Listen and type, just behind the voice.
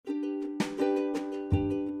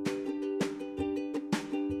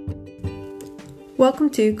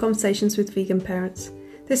Welcome to Conversations with Vegan Parents.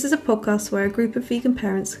 This is a podcast where a group of vegan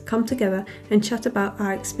parents come together and chat about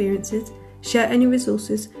our experiences, share any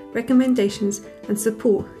resources, recommendations and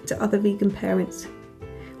support to other vegan parents.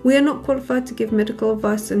 We are not qualified to give medical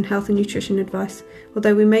advice and health and nutrition advice,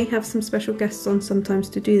 although we may have some special guests on sometimes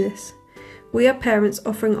to do this. We are parents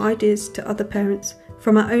offering ideas to other parents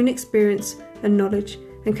from our own experience and knowledge,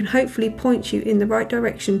 and can hopefully point you in the right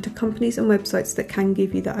direction to companies and websites that can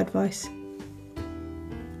give you that advice.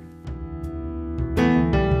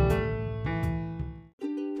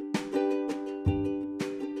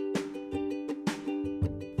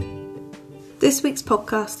 This week's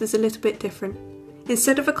podcast is a little bit different.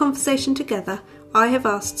 Instead of a conversation together, I have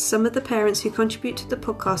asked some of the parents who contribute to the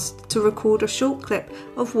podcast to record a short clip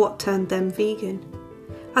of what turned them vegan.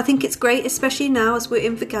 I think it's great, especially now as we're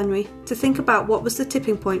in Veganuary, to think about what was the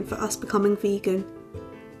tipping point for us becoming vegan.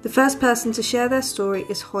 The first person to share their story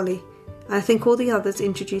is Holly, and I think all the others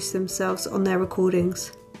introduce themselves on their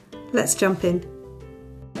recordings. Let's jump in.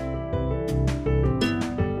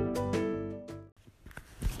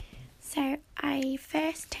 I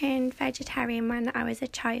first turned vegetarian when I was a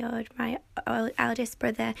child. My eldest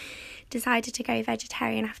brother decided to go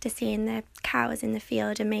vegetarian after seeing the cows in the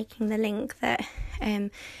field and making the link that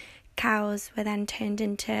cows were then turned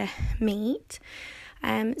into meat.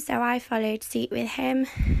 So I followed suit with him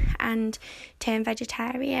and turned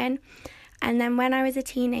vegetarian. And then when I was a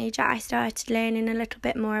teenager, I started learning a little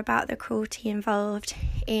bit more about the cruelty involved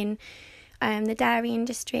in the dairy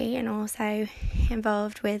industry, and also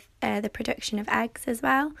involved with the production of eggs as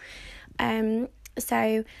well.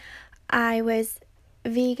 So I was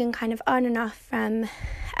vegan kind of on and off from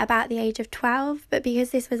about the age of 12, but because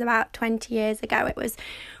this was about 20 years ago, it was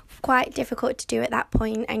quite difficult to do at that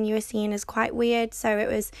point, and you were seen as quite weird, so it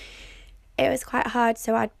was quite hard.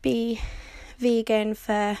 So I'd be vegan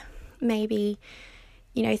for maybe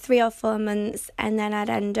 3 or 4 months, and then I'd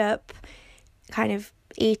end up kind of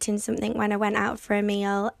eating something when I went out for a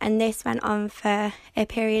meal, and this went on for a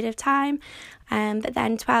period of time, but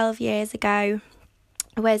then 12 years ago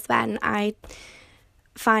was when I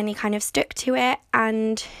finally kind of stuck to it,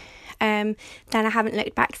 and then I haven't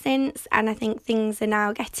looked back since. And I think things are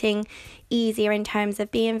now getting easier in terms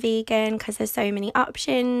of being vegan because there's so many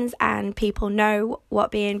options and people know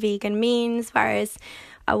what being vegan means, whereas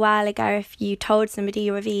a while ago, if you told somebody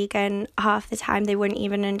you were vegan, half the time they wouldn't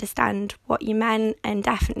even understand what you meant, and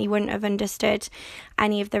definitely wouldn't have understood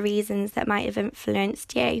any of the reasons that might have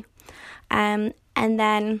influenced you. And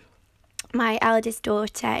then my eldest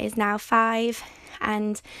daughter is now 5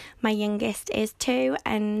 and my youngest is 2,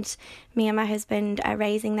 and me and my husband are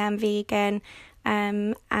raising them vegan.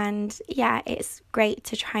 And yeah, it's great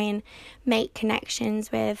to try and make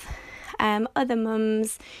connections with other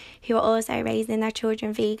mums who are also raising their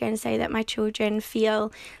children vegan, so that my children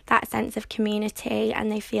feel that sense of community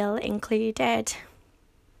and they feel included.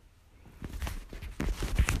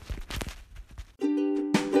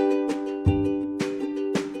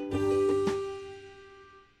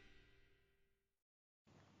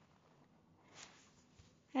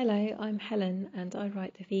 Hello, I'm Helen and I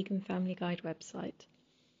write the Vegan Family Guide website.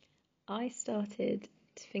 I started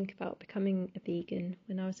to think about becoming a vegan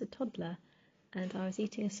when I was a toddler and I was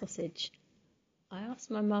eating a sausage. I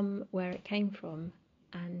asked my mum where it came from,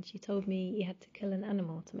 and she told me you had to kill an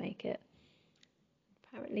animal to make it.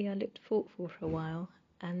 Apparently I looked thoughtful for a while,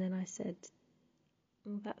 and then I said,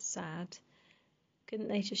 "Oh, that's sad. Couldn't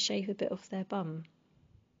they just shave a bit off their bum?"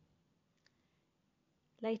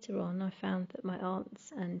 Later on, I found that my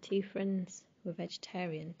aunts and 2 friends were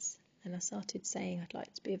vegetarians, and I started saying I'd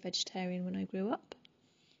like to be a vegetarian when I grew up.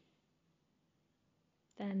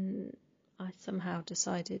 Then I somehow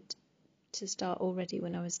decided to start already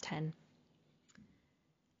when I was 10.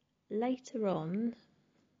 Later on,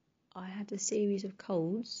 I had a series of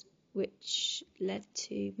colds, which led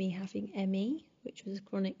to me having ME, which was a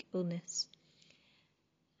chronic illness.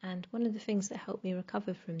 And one of the things that helped me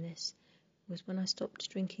recover from this was when I stopped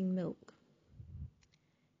drinking milk.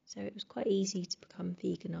 So it was quite easy to become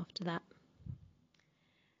vegan after that.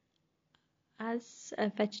 As a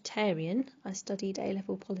vegetarian, I studied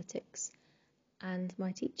A-level politics, and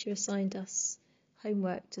my teacher assigned us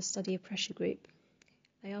homework to study a pressure group.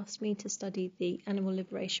 They asked me to study the Animal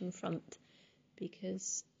Liberation Front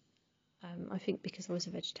because I was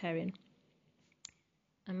a vegetarian.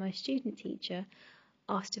 And my student teacher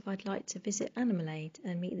asked if I'd like to visit Animal Aid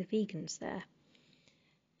and meet the vegans there.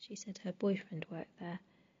 She said her boyfriend worked there.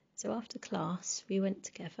 So after class, we went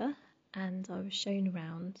together and I was shown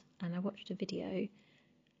around and I watched a video.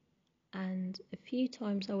 And a few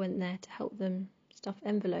times I went there to help them stuff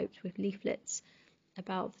envelopes with leaflets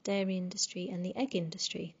about the dairy industry and the egg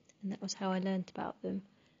industry, and that was how I learnt about them.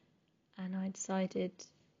 And I decided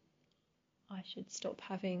I should stop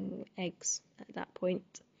having eggs at that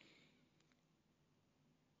point.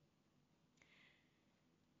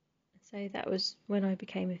 So that was when I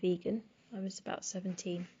became a vegan. I was about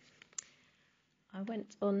 17. I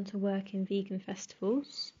went on to work in vegan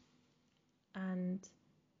festivals and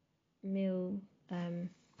meal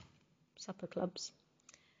supper clubs.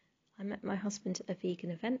 I met my husband at a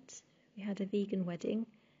vegan event. We had a vegan wedding,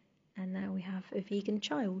 and now we have a vegan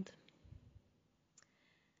child.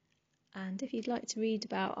 And if you'd like to read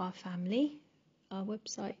about our family, our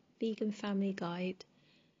website, Vegan Family Guide,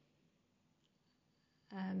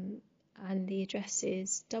 and the address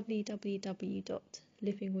is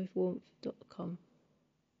www.livingwithwarmth.com.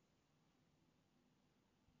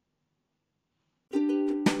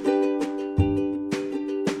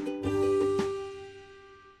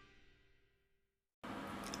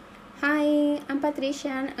 Hi, I'm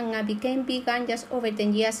Patricia, and I became vegan just over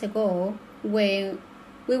 10 years ago when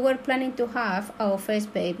we were planning to have our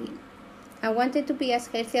first baby. I wanted to be as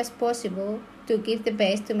healthy as possible to give the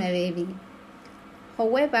best to my baby.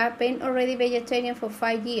 However, being already vegetarian for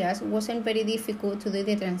 5 years wasn't very difficult to do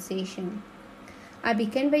the transition. I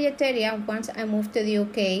became vegetarian once I moved to the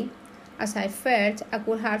UK, as I felt I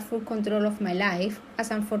could have full control of my life, as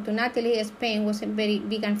unfortunately Spain wasn't very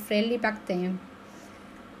vegan friendly back then.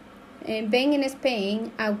 Being in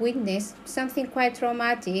Spain, I witnessed something quite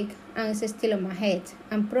traumatic and it's still on my head,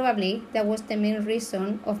 and probably that was the main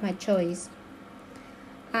reason of my choice.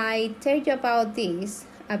 I tell you about this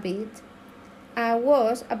a bit. I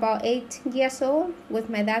was about 8 years old when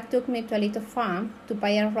my dad took me to a little farm to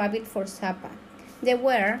buy a rabbit for supper. There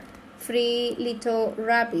were 3 little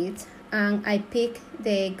rabbits and I picked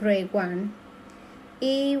the grey one.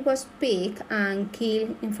 It was picked and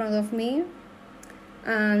killed in front of me,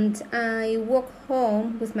 and I walked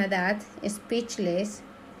home with my dad speechless,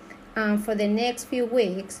 and for the next few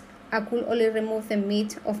weeks I could only remove the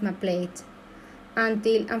meat off my plate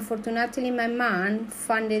until unfortunately my mom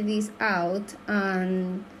found this out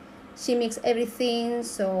and she mixed everything,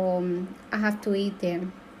 so I have to eat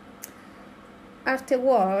them.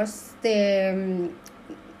 Afterwards, my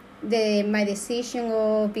decision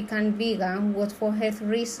of becoming vegan was for health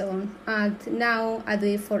reasons, and now I do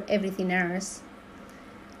it for everything else.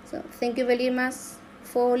 So thank you very much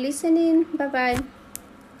for listening. Bye bye.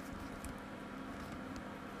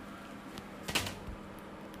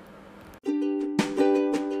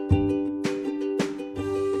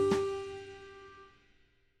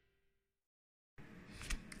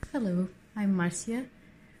 Hello, I'm Marcia.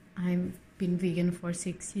 I've been vegan for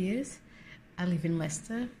 6 years. I live in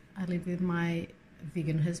Leicester. I live with my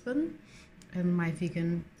vegan husband and my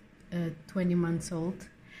vegan 20 months old.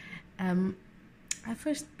 I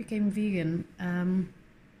first became vegan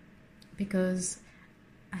because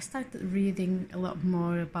I started reading a lot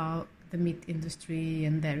more about the meat industry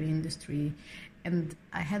and dairy industry, and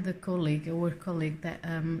I had a work colleague that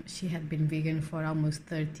she had been vegan for almost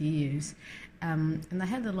 30 years, and I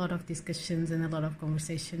had a lot of discussions and a lot of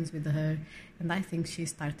conversations with her, and I think she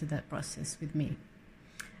started that process with me.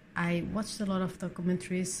 I watched a lot of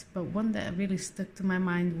documentaries, but one that really stuck to my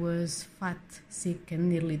mind was Fat, Sick and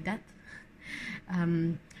Nearly Dead,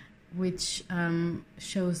 which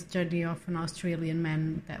shows the journey of an Australian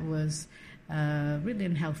man that was really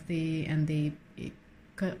unhealthy, and they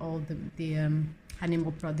cut all the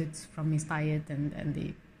animal products from his diet, and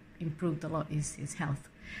they improved a lot his health.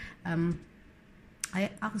 I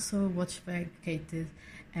also watched Vacated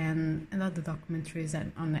and other documentaries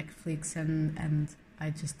on Netflix, and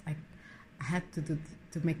I had to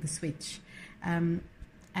make the switch.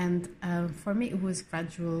 For me it was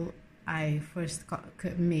gradual. I first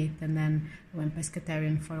cut meat, and then went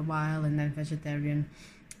pescatarian for a while, and then vegetarian,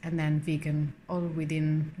 and then vegan, all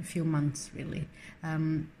within a few months, really.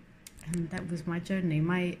 And that was my journey.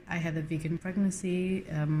 I had a vegan pregnancy,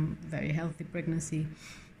 very healthy pregnancy.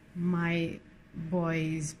 My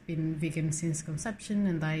boy's been vegan since conception,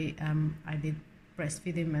 and I did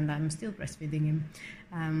breastfeed him, and I'm still breastfeeding him.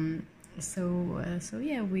 So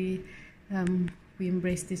yeah, we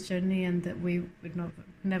embraced this journey, and that we're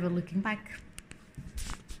never looking back.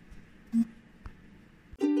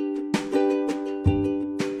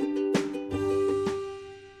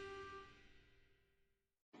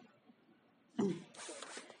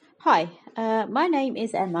 Hi, my name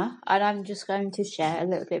is Emma, and I'm just going to share a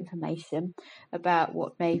little bit of information about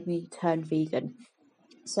what made me turn vegan.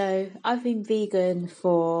 So I've been vegan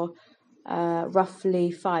for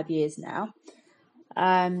roughly 5 years now.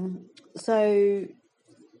 So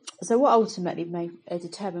So what ultimately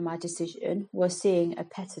determined my decision was seeing a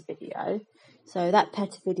PETA video. So that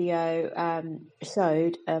PETA video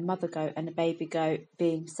showed a mother goat and a baby goat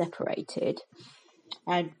being separated,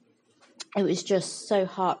 and it was just so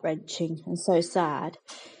heart-wrenching and so sad.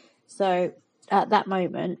 So at that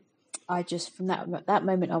moment, I just, from that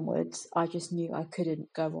moment onwards, I just knew I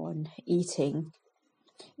couldn't go on eating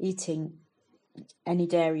any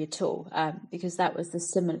dairy at all, because that was the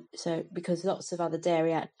similar. So because lots of other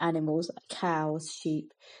dairy animals, like cows,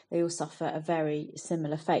 sheep, they all suffer a very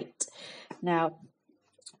similar fate. Now,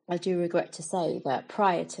 I do regret to say that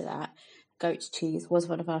prior to that, goat's cheese was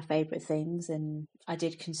one of our favourite things, and I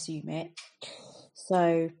did consume it.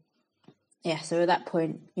 So so at that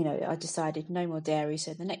point, I decided no more dairy.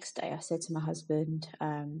 So the next day, I said to my husband,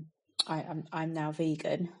 I'm now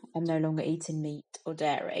vegan. I'm no longer eating meat or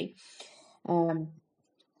dairy. And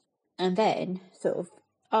then, sort of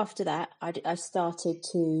after that, I started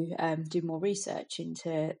to do more research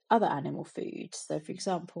into other animal foods. So, for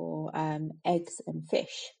example, eggs and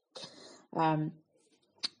fish.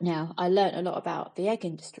 Now, I learned a lot about the egg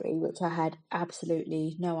industry, which I had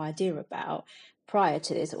absolutely no idea about prior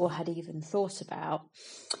to this, or had even thought about.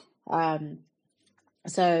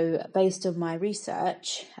 So, based on my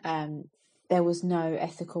research, there was no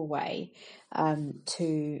ethical way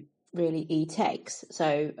to really eat eggs.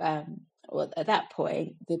 So at that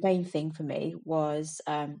point, the main thing for me was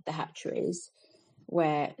the hatcheries,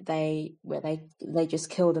 where they just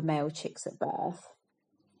kill the male chicks at birth,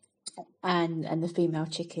 and the female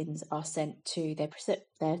chickens are sent to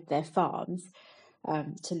their farms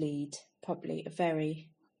to lead probably a very,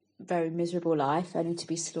 very miserable life, only to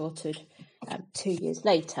be slaughtered 2 years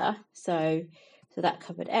later. So that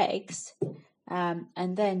covered eggs,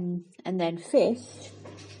 and then fish.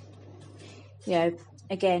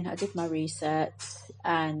 Again, I did my research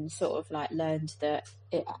and sort of learned that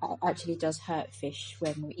it actually does hurt fish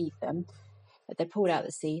when we eat them. They're pulled out of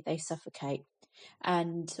the sea, they suffocate.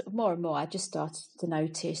 And more and more, I just started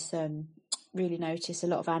to really notice a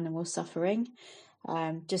lot of animal suffering,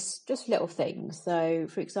 just little things. So,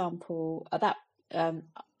 for example, at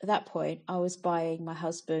that point, I was buying my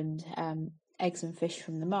husband eggs and fish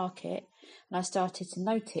from the market, and I started to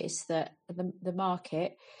notice that the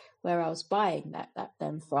market where I was buying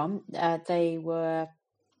them from, they were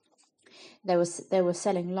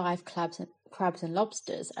selling live crabs and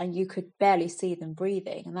lobsters, and you could barely see them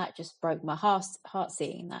breathing, and that just broke my heart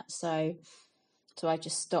seeing that. So I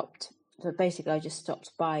just stopped. So basically, I just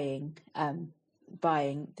stopped buying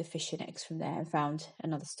the fish and eggs from there, and found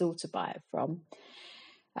another store to buy it from.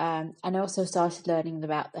 And I also started learning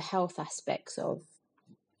about the health aspects of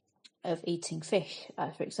eating fish.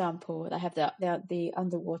 For example, they have the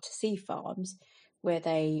underwater sea farms where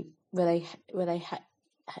they give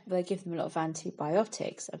them a lot of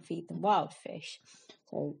antibiotics and feed them wild fish.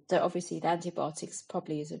 So obviously the antibiotics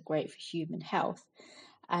probably isn't great for human health,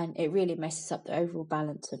 and it really messes up the overall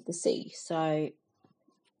balance of the sea. So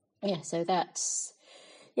that's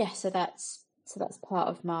part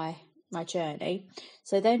of my journey.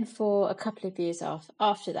 So then for a couple of years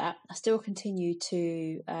after that, I still continued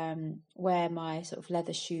to wear my sort of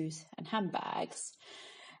leather shoes and handbags.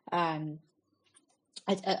 I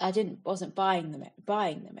wasn't buying them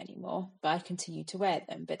anymore, but I continued to wear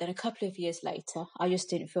them. But then a couple of years later, I just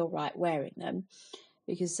didn't feel right wearing them,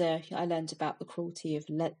 because I learned about the cruelty of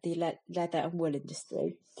the leather and wool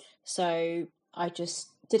industry. So I just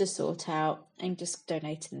did a sort out and just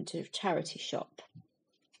donated them to a charity shop.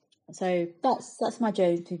 So that's my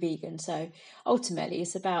journey to be vegan. So ultimately,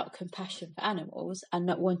 it's about compassion for animals and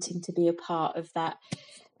not wanting to be a part of that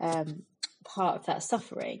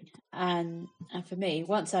suffering. And for me,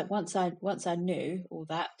 once I knew all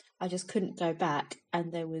that, I just couldn't go back,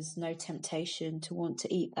 and there was no temptation to want to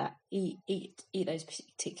eat those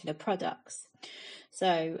particular products.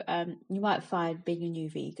 So you might find being a new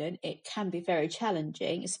vegan, it can be very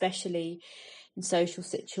challenging, especially in social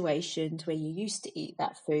situations where you used to eat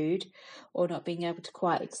that food, or not being able to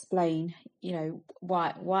quite explain,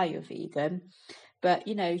 why you're vegan. But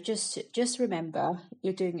just remember,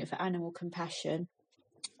 you're doing it for animal compassion,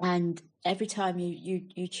 and every time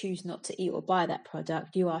you choose not to eat or buy that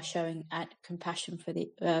product, you are showing compassion for the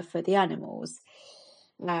animals.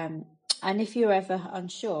 And if you're ever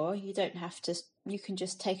unsure, you don't have to. You can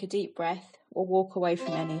just take a deep breath or walk away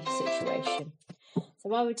from any situation.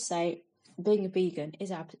 So I would say being a vegan is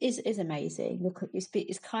amazing. Look,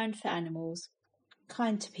 it's kind for animals,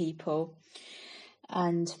 kind to people,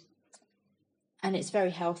 and it's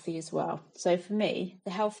very healthy as well. So for me,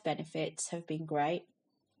 the health benefits have been great,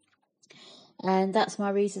 and that's my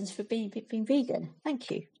reasons for being vegan. Thank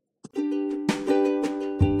you.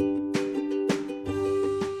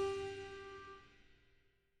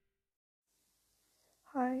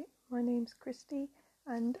 name's Christy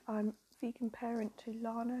and I'm a vegan parent to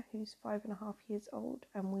Lana, who's 5.5 years old,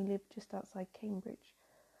 and we live just outside Cambridge.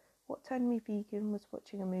 What turned me vegan was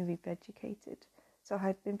watching a movie, Vegucated. So I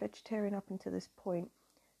had been vegetarian up until this point,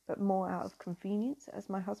 but more out of convenience, as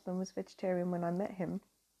my husband was vegetarian when I met him,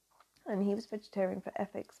 and he was vegetarian for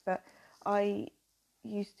ethics, but I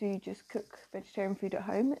used to just cook vegetarian food at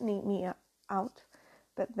home and eat meat out,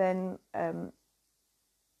 but then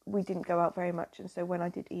we didn't go out very much, and so when I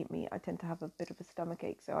did eat meat, I tend to have a bit of a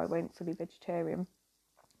stomachache, so I went fully vegetarian,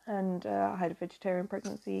 and I had a vegetarian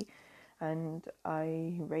pregnancy, and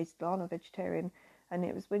I raised Lana vegetarian, and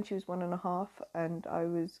it was when she was 1.5, and I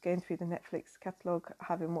was going through the Netflix catalogue,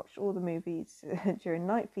 having watched all the movies during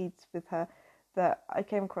night feeds with her, that I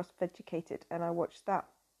came across Vegucated, and I watched that,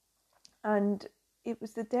 and it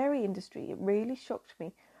was the dairy industry. It really shocked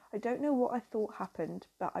me. I don't know what I thought happened,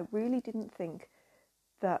 but I really didn't think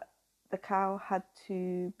that the cow had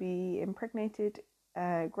to be impregnated,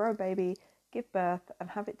 grow a baby, give birth,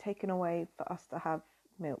 and have it taken away for us to have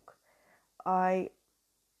milk. I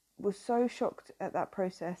was so shocked at that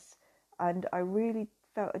process, and I really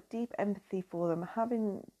felt a deep empathy for them,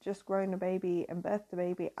 having just grown a baby and birthed a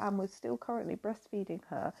baby and was still currently breastfeeding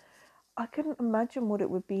her. I couldn't imagine what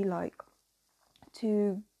it would be like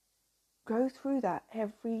to go through that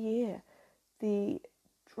every year. The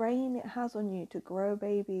drain it has on you to grow a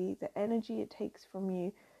baby, the energy it takes from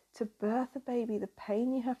you to birth a baby, the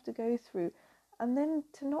pain you have to go through, and then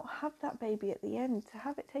to not have that baby at the end, to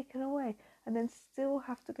have it taken away, and then still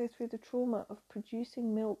have to go through the trauma of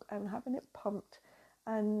producing milk and having it pumped,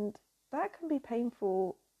 and that can be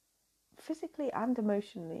painful physically and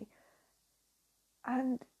emotionally.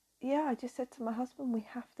 And yeah, I just said to my husband, we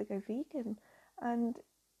have to go vegan, and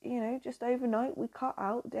just overnight we cut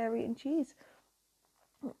out dairy and cheese.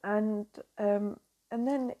 And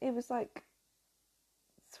then it was like,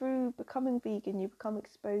 through becoming vegan, you become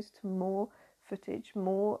exposed to more footage,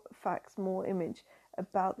 more facts, more image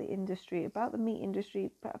about the industry, about the meat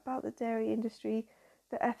industry, but about the dairy industry,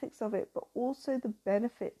 the ethics of it, but also the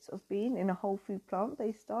benefits of being in a whole food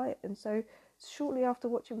plant-based diet. And so shortly after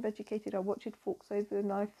watching Vegucated, I watched Forks Over the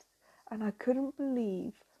Knife, and I couldn't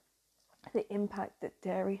believe the impact that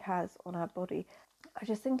dairy has on our body. I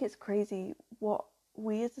just think it's crazy what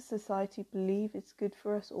we as a society believe is good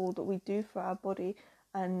for us all, that we do for our body,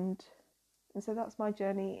 and so that's my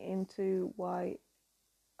journey into why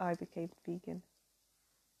I became vegan.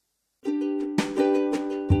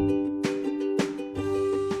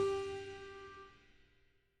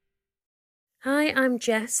 Hi, I'm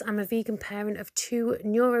Jess. I'm a vegan parent of 2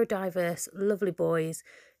 neurodiverse lovely boys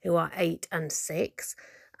who are 8 and 6.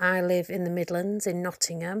 I live in the Midlands in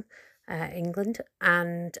Nottingham, England,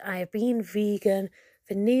 and I have been vegan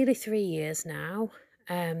for nearly 3 years now.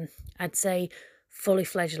 I'd say fully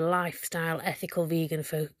fledged lifestyle ethical vegan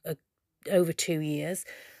for over 2 years,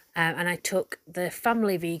 and I took the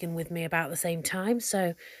family vegan with me about the same time,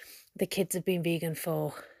 so the kids have been vegan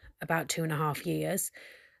for about 2.5 years.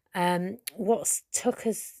 What took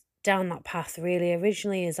us down that path really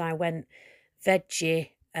originally is I went veggie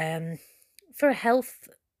for a health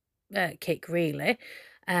kick really,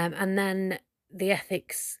 and then the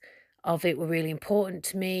ethics of it were really important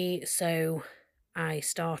to me, so I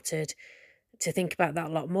started to think about that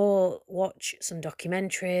a lot more, watch some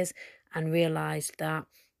documentaries, and realised that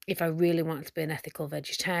if I really wanted to be an ethical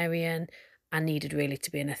vegetarian, I needed really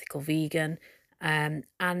to be an ethical vegan, and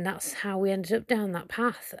that's how we ended up down that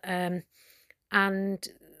path, and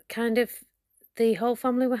kind of the whole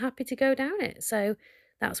family were happy to go down it, so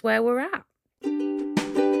that's where we're at.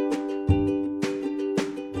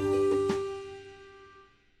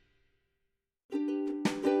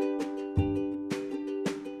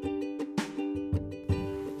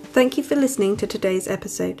 Thank you for listening to today's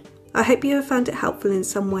episode. I hope you have found it helpful in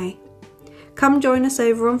some way. Come join us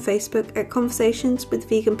over on Facebook at Conversations with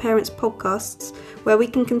Vegan Parents Podcasts, where we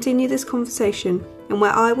can continue this conversation and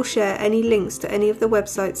where I will share any links to any of the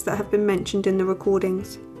websites that have been mentioned in the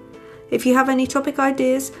recordings. If you have any topic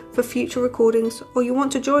ideas for future recordings, or you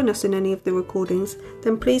want to join us in any of the recordings,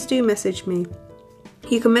 then please do message me.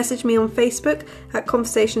 You can message me on Facebook at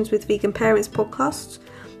Conversations with Vegan Parents Podcasts.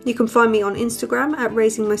 You can find me on Instagram at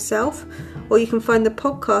Raising Myself, or you can find the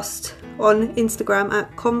podcast on Instagram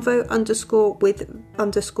at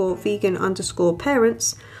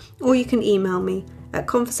convo_with_vegan_parents, or you can email me at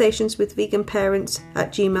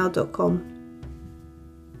conversationswithveganparents@gmail.com.